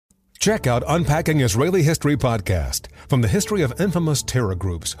Check out Unpacking Israeli History podcast. From the history of infamous terror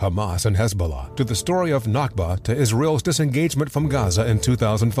groups Hamas and Hezbollah to the story of Nakba to Israel's disengagement from Gaza in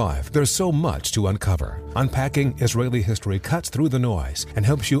 2005, there's so much to uncover. Unpacking Israeli History cuts through the noise and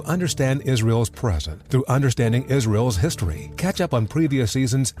helps you understand Israel's present through understanding Israel's history. Catch up on previous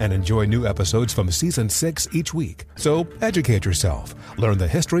seasons and enjoy new episodes from Season 6 each week. So educate yourself. Learn the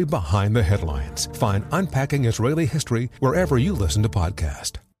history behind the headlines. Find Unpacking Israeli History wherever you listen to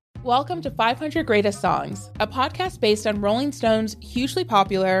podcasts. Welcome to 500 Greatest Songs, a podcast based on Rolling Stone's hugely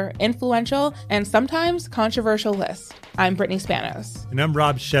popular, influential, and sometimes controversial list. I'm Brittany Spanos. And I'm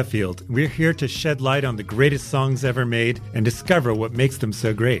Rob Sheffield. We're here to shed light on the greatest songs ever made and discover what makes them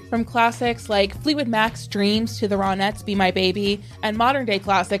so great. From classics like Fleetwood Mac's Dreams to the Ronettes' Be My Baby, and modern-day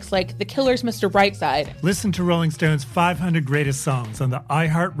classics like The Killers' Mr. Brightside. Listen to Rolling Stone's 500 Greatest Songs on the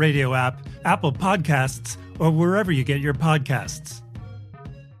iHeartRadio app, Apple Podcasts, or wherever you get your podcasts.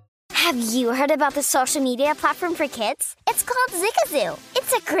 Have you heard about the social media platform for kids? It's called Zigazoo.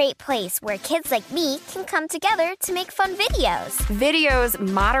 It's a great place where kids like me can come together to make fun videos. Videos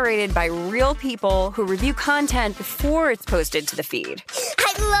moderated by real people who review content before it's posted to the feed.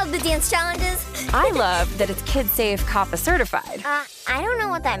 I love the dance challenges. I love that it's kid-safe, COPPA certified. I don't know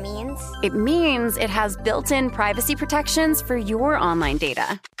what that means. It means it has built-in privacy protections for your online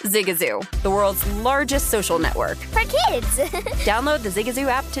data. Zigazoo, the world's largest social network. For kids. Download the Zigazoo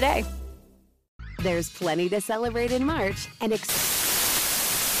app today. There's plenty to celebrate in March and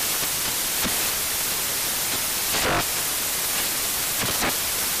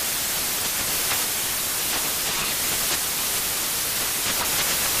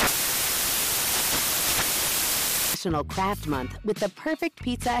National Craft Month with the perfect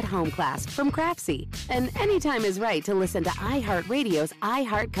pizza at home class from Craftsy. And anytime is right to listen to iHeartRadio's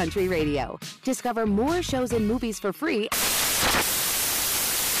iHeartCountry Radio. Discover more shows and movies for free.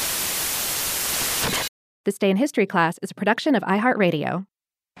 This Day in History class is a production of iHeartRadio.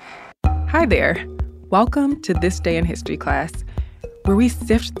 Hi there. Welcome to This Day in History class, where we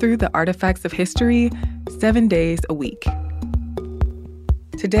sift through the artifacts of history 7 days a week.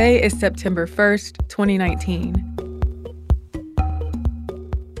 Today is September 1st, 2019.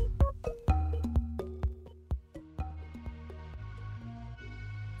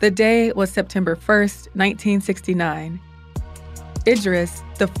 The day was September 1st, 1969. Idris,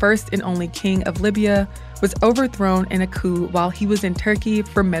 the first and only king of Libya, was overthrown in a coup while he was in Turkey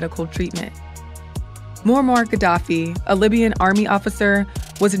for medical treatment. Muammar Gaddafi, a Libyan army officer,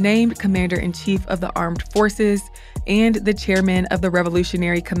 was named commander-in-chief of the armed forces and the chairman of the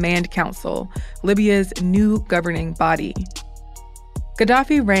Revolutionary Command Council, Libya's new governing body.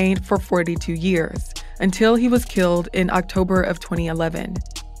 Gaddafi reigned for 42 years, until he was killed in October of 2011.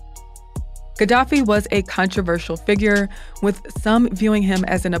 Gaddafi was a controversial figure, with some viewing him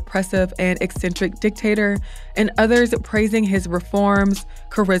as an oppressive and eccentric dictator, and others praising his reforms,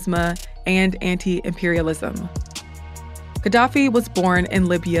 charisma, and anti-imperialism. Gaddafi was born in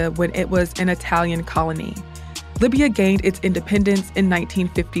Libya when it was an Italian colony. Libya gained its independence in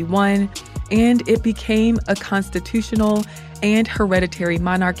 1951, and it became a constitutional and hereditary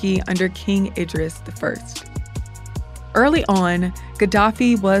monarchy under King Idris I. Early on,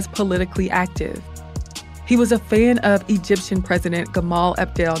 Gaddafi was politically active. He was a fan of Egyptian President Gamal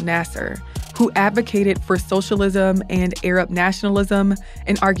Abdel Nasser, who advocated for socialism and Arab nationalism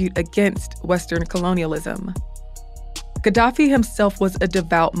and argued against Western colonialism. Gaddafi himself was a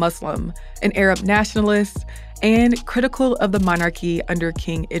devout Muslim, an Arab nationalist, and critical of the monarchy under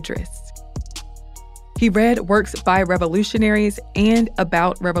King Idris. He read works by revolutionaries and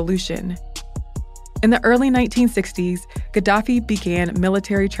about revolution. In the early 1960s, Gaddafi began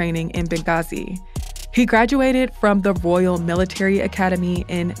military training in Benghazi. He graduated from the Royal Military Academy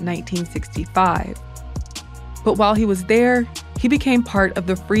in 1965. But while he was there, he became part of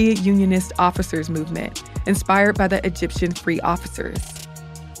the Free Unionist Officers movement, inspired by the Egyptian Free Officers.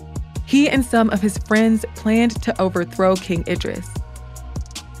 He and some of his friends planned to overthrow King Idris.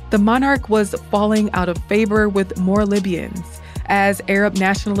 The monarch was falling out of favor with more Libyans, as Arab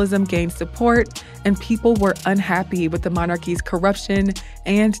nationalism gained support and people were unhappy with the monarchy's corruption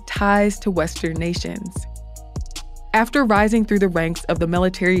and ties to Western nations. After rising through the ranks of the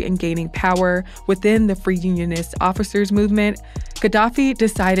military and gaining power within the Free Unionist Officers movement, Gaddafi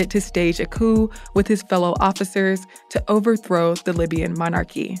decided to stage a coup with his fellow officers to overthrow the Libyan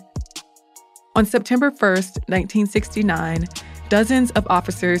monarchy. On September 1st, 1969, dozens of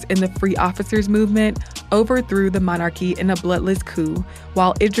officers in the Free Officers movement overthrew the monarchy in a bloodless coup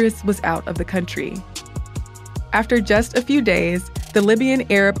while Idris was out of the country. After just a few days, the Libyan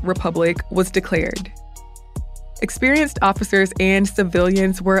Arab Republic was declared. Experienced officers and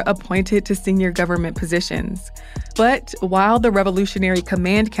civilians were appointed to senior government positions. But while the Revolutionary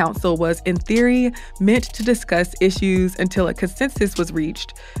Command Council was, in theory, meant to discuss issues until a consensus was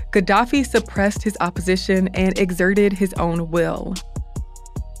reached, Gaddafi suppressed his opposition and exerted his own will.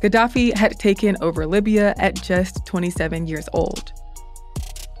 Gaddafi had taken over Libya at just 27 years old.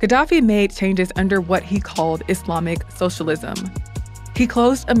 Gaddafi made changes under what he called Islamic socialism. He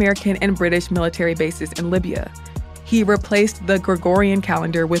closed American and British military bases in Libya. He replaced the Gregorian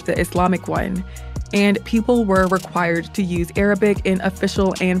calendar with the Islamic one, and people were required to use Arabic in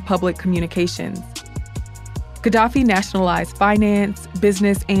official and public communications. Gaddafi nationalized finance,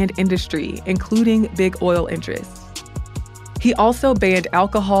 business, and industry, including big oil interests. He also banned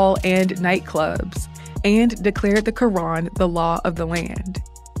alcohol and nightclubs, and declared the Quran the law of the land.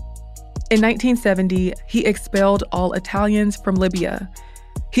 In 1970, he expelled all Italians from Libya.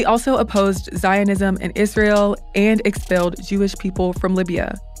 He also opposed Zionism in Israel and expelled Jewish people from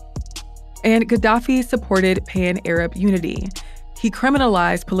Libya. And Gaddafi supported pan-Arab unity. He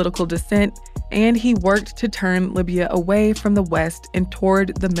criminalized political dissent, and he worked to turn Libya away from the West and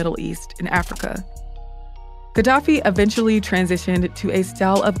toward the Middle East and Africa. Gaddafi eventually transitioned to a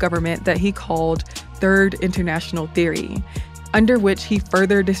style of government that he called Third International Theory, under which he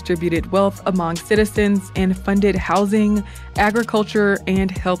further distributed wealth among citizens and funded housing, agriculture,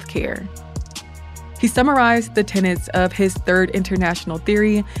 and healthcare. He summarized the tenets of his Third International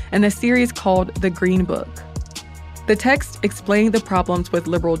Theory in a series called The Green Book. The text explained the problems with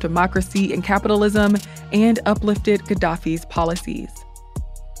liberal democracy and capitalism and uplifted Gaddafi's policies.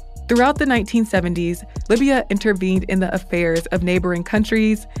 Throughout the 1970s, Libya intervened in the affairs of neighboring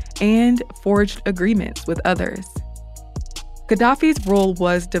countries and forged agreements with others. Gaddafi's rule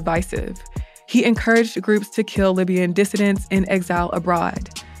was divisive. He encouraged groups to kill Libyan dissidents in exile abroad.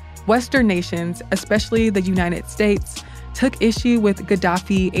 Western nations, especially the United States, took issue with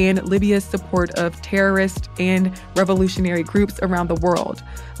Gaddafi and Libya's support of terrorist and revolutionary groups around the world,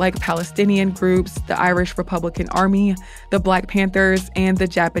 like Palestinian groups, the Irish Republican Army, the Black Panthers, and the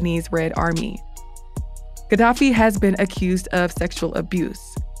Japanese Red Army. Gaddafi has been accused of sexual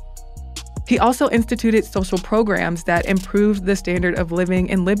abuse. He also instituted social programs that improved the standard of living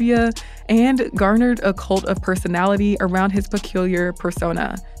in Libya and garnered a cult of personality around his peculiar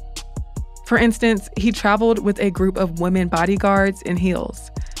persona. For instance, he traveled with a group of women bodyguards in heels,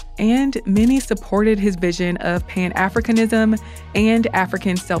 and many supported his vision of Pan-Africanism and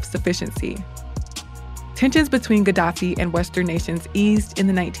African self-sufficiency. Tensions between Gaddafi and Western nations eased in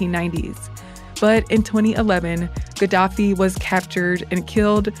the 1990s, but in 2011, Gaddafi was captured and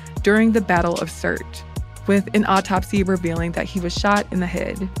killed during the Battle of Sirte, with an autopsy revealing that he was shot in the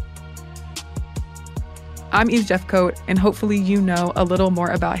head. I'm Eve Jeffcoat, and hopefully you know a little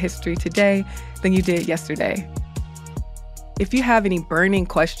more about history today than you did yesterday. If you have any burning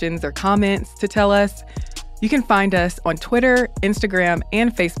questions or comments to tell us, you can find us on Twitter, Instagram,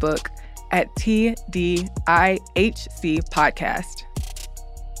 and Facebook at TDIHC Podcast.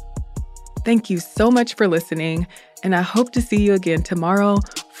 Thank you so much for listening, and I hope to see you again tomorrow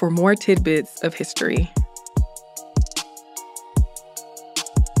for more tidbits of history.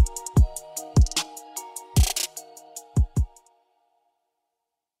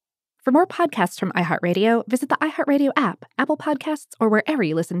 For more podcasts from iHeartRadio, visit the iHeartRadio app, Apple Podcasts, or wherever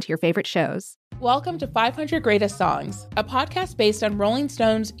you listen to your favorite shows. Welcome to 500 Greatest Songs, a podcast based on Rolling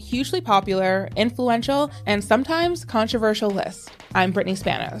Stone's hugely popular, influential, and sometimes controversial list. I'm Brittany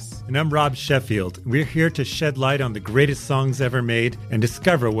Spanos. And I'm Rob Sheffield. We're here to shed light on the greatest songs ever made and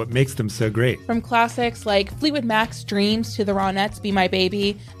discover what makes them so great. From classics like Fleetwood Mac's Dreams to the Ronettes' Be My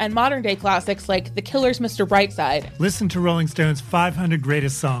Baby, and modern-day classics like The Killer's Mr. Brightside. Listen to Rolling Stone's 500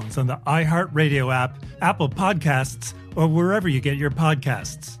 Greatest Songs on the iHeartRadio app, Apple Podcasts, or wherever you get your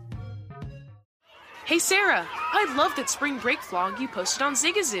podcasts. Hey, Sarah, I loved that spring break vlog you posted on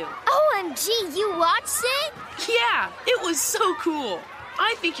Zigazoo. OMG, you watched it? Yeah, it was so cool.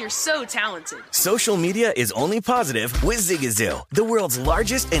 I think you're so talented. Social media is only positive with Zigazoo, the world's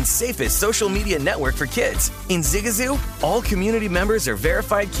largest and safest social media network for kids. In Zigazoo, all community members are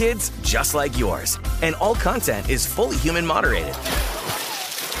verified kids just like yours, and all content is fully human moderated.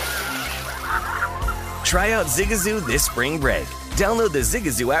 Try out Zigazoo this spring break. Download the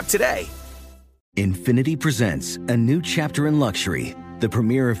Zigazoo app today. Infiniti presents a new chapter in luxury, the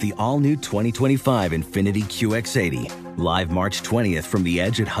premiere of the all-new 2025 Infiniti QX80. Live March 20th from the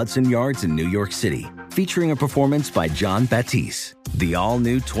Edge at Hudson Yards in New York City, featuring a performance by John Batiste. The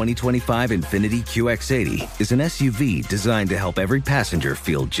all-new 2025 Infiniti QX80 is an SUV designed to help every passenger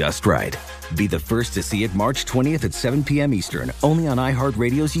feel just right. Be the first to see it March 20th at 7 p.m. Eastern, only on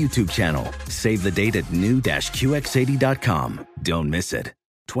iHeartRadio's YouTube channel. Save the date at new-QX80.com. Don't miss it.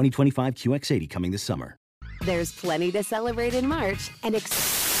 2025 QX80 coming this summer. There's plenty to celebrate in March and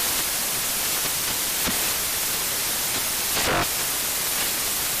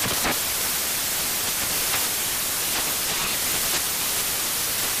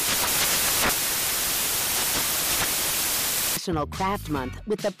National Craft Month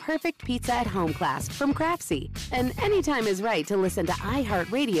with the perfect pizza at home class from Craftsy. And anytime is right to listen to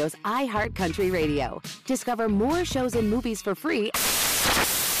iHeartRadio's iHeart Country Radio. Discover more shows and movies for free